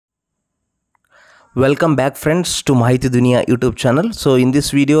Welcome back friends to Mahiti Dunia YouTube channel. So in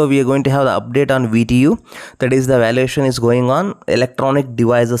this video we are going to have the update on VTU, that is the valuation is going on electronic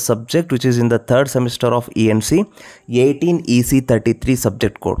devices subject, which is in the third semester of ENC 18 EC33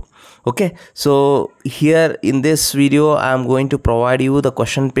 subject code. Okay, so here in this video I am going to provide you the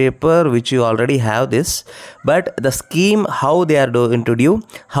question paper which you already have this, but the scheme, how they are going to do,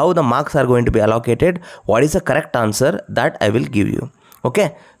 how the marks are going to be allocated, what is the correct answer, that I will give you.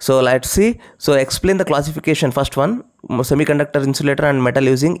 Okay, so let's see. So explain the classification. First one, semiconductor, insulator and metal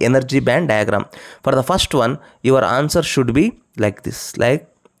using energy band diagram. For the first one, your answer should be like this, like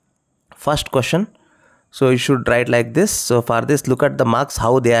first question. So you should write like this. So for this, look at the marks,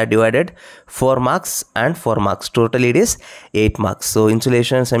 how they are divided: 4 marks and 4 marks. Total it is 8 marks. So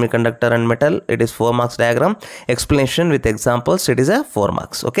insulation, semiconductor and metal, it is 4 marks diagram. Explanation with examples, it is a 4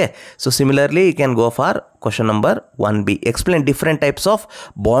 marks. Okay, so similarly you can go for question number 1b. Explain different types of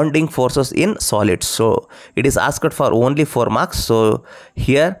bonding forces in solids. So it is asked for only 4 marks. So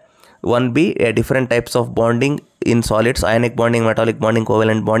here 1b, different types of bonding in solids: ionic bonding, metallic bonding,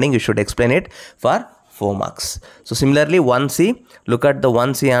 covalent bonding. You should explain it for 4 marks. So similarly 1c, look at the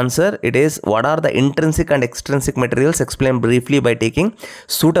 1c answer. It is, what are the intrinsic and extrinsic materials? Explain briefly by taking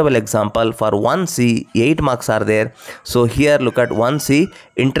suitable example. For 1c, 8 marks are there. So here look at 1c,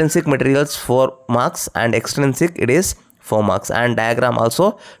 intrinsic materials 4 marks and extrinsic it is 4 marks, and diagram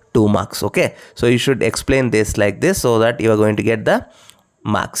also 2 marks. Okay, so you should explain this like this so that you are going to get the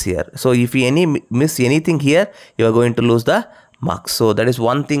marks here. So if you miss anything here, you are going to lose the marks. So that is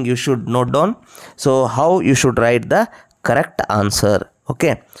one thing you should note down. So how you should write the correct answer.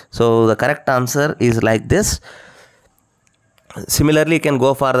 Okay, so the correct answer is like this. Similarly you can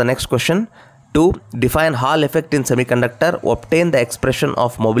go for the next question. To define Hall effect in semiconductor, obtain the expression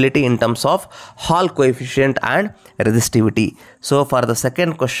of mobility in terms of Hall coefficient and resistivity. So for the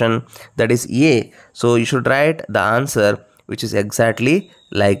second question, that is A, so you should write the answer which is exactly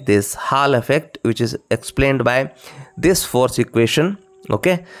like this: Hall effect, which is explained by this force equation.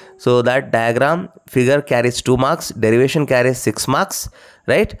 Okay, so that diagram figure carries 2 marks, derivation carries 6 marks,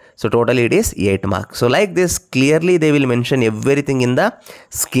 right? So totally it is 8 marks. So like this, clearly they will mention everything in the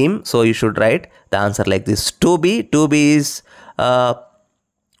scheme. So you should write the answer like this. 2b is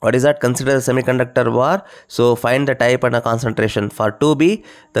what is that? Consider the semiconductor bar. So find the type and the concentration. For 2b,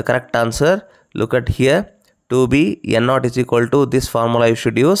 the correct answer, look at here, 2b, n0 is equal to this formula you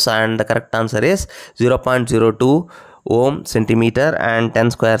should use, and the correct answer is 0.02 ohm centimeter and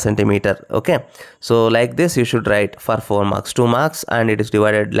 10 square centimeter. Okay, so like this you should write for 4 marks, 2 marks, and it is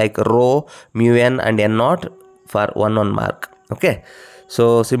divided like rho, mu n and n0 for 1 mark. Okay,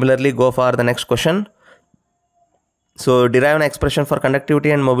 so similarly go for the next question. So derive an expression for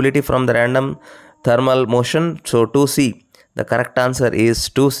conductivity and mobility from the random thermal motion. So 2c, the correct answer is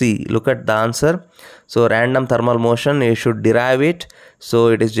 2c. Look at the answer. So random thermal motion, you should derive it. So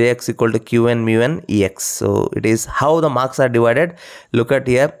it is Jx equal to Qn mu n Ex. So it is how the marks are divided. Look at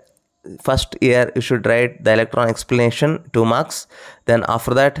here. First here you should write the electron explanation, 2 marks. Then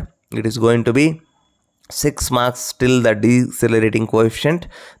after that it is going to be 6 marks till the decelerating coefficient.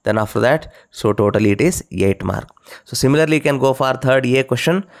 Then after that, so totally it is 8 marks. So similarly you can go for third A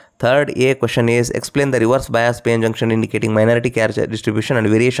question. Third A question is, explain the reverse bias PN junction indicating minority charge distribution and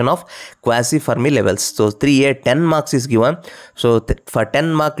variation of quasi-Fermi levels. So 3A, 10 marks is given. So for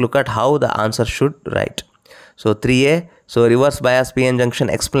 10 mark, look at how the answer should write. So 3A, so reverse bias PN junction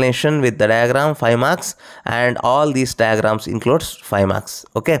explanation with the diagram, 5 marks, and all these diagrams includes 5 marks.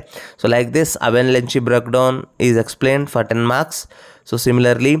 Okay, so like this, Aben-Lenchi breakdown is explained for 10 marks. So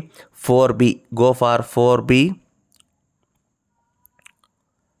similarly 4B, go for 4B.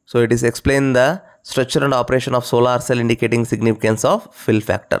 So it is explain the structure and operation of solar cell indicating significance of fill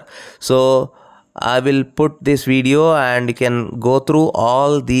factor. So I will put this video and you can go through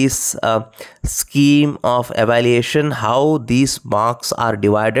all these scheme of evaluation, how these marks are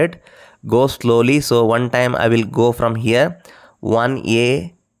divided. Go slowly. So one time I will go from here.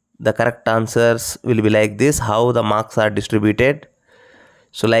 1A, the correct answers will be like this, how the marks are distributed.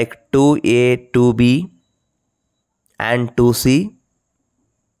 So like 2A, 2B and 2C,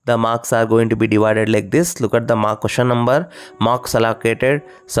 the marks are going to be divided like this. Look at the question number, marks allocated,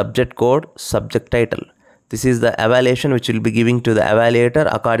 subject code, subject title. This is the evaluation which will be giving to the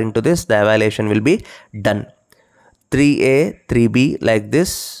evaluator. According to this, the evaluation will be done. 3A, 3B like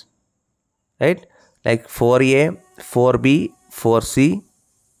this, right? Like 4A, 4B, 4C,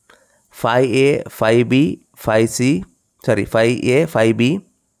 5A, 5B, 5C, sorry, 5A, 5B.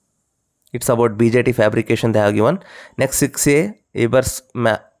 It's about BJT fabrication they have given. Next 6A, Ebers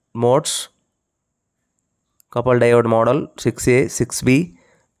modes, couple diode model, 6A, 6B,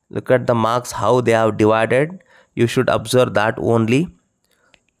 Look at the marks, how they have divided. You should observe that only.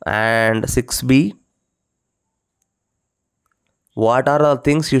 And 6B, what are the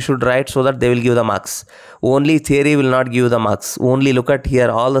things you should write so that they will give the marks. Only theory will not give the marks. Only look at here,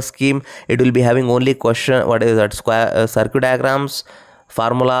 all the scheme, it will be having only question, what is that, square circuit diagrams,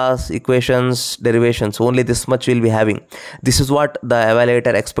 formulas, equations, derivations. Only this much will be having. This is what the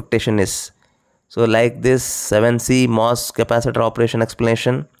evaluator expectation is. So like this 7C MOS capacitor operation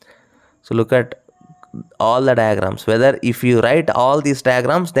explanation. So look at all the diagrams. Whether if you write all these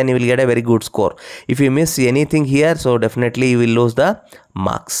diagrams, then you will get a very good score. If you miss anything here, so definitely you will lose the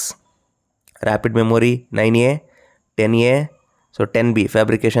marks. Rapid memory 9A, 10A, so 10B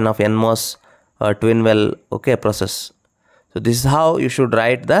fabrication of NMOS twin well process. So this is how you should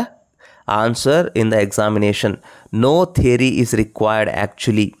write the answer in the examination. No theory is required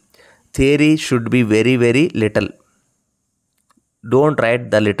actually. Theory should be very little. Don't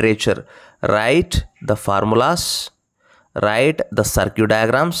write the literature. Write the formulas, write the circuit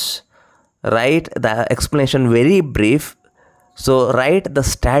diagrams, write the explanation very brief. So write the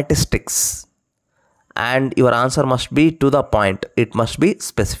statistics, and your answer must be to the point. It must be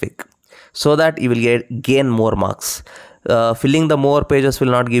specific so that you will gain more marks. Filling the more pages will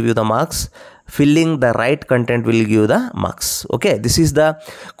not give you the marks. Filling the right content will give the marks. Okay, this is the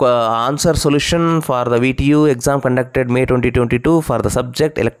answer solution for the VTU exam conducted May 2022 for the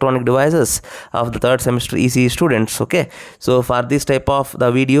subject electronic devices of the third semester ECE students. Okay, so for this type of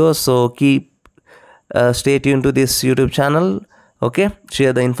the videos, so keep stay tuned to this YouTube channel. Okay,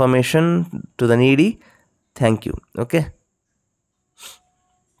 share the information to the needy. Thank you. Okay.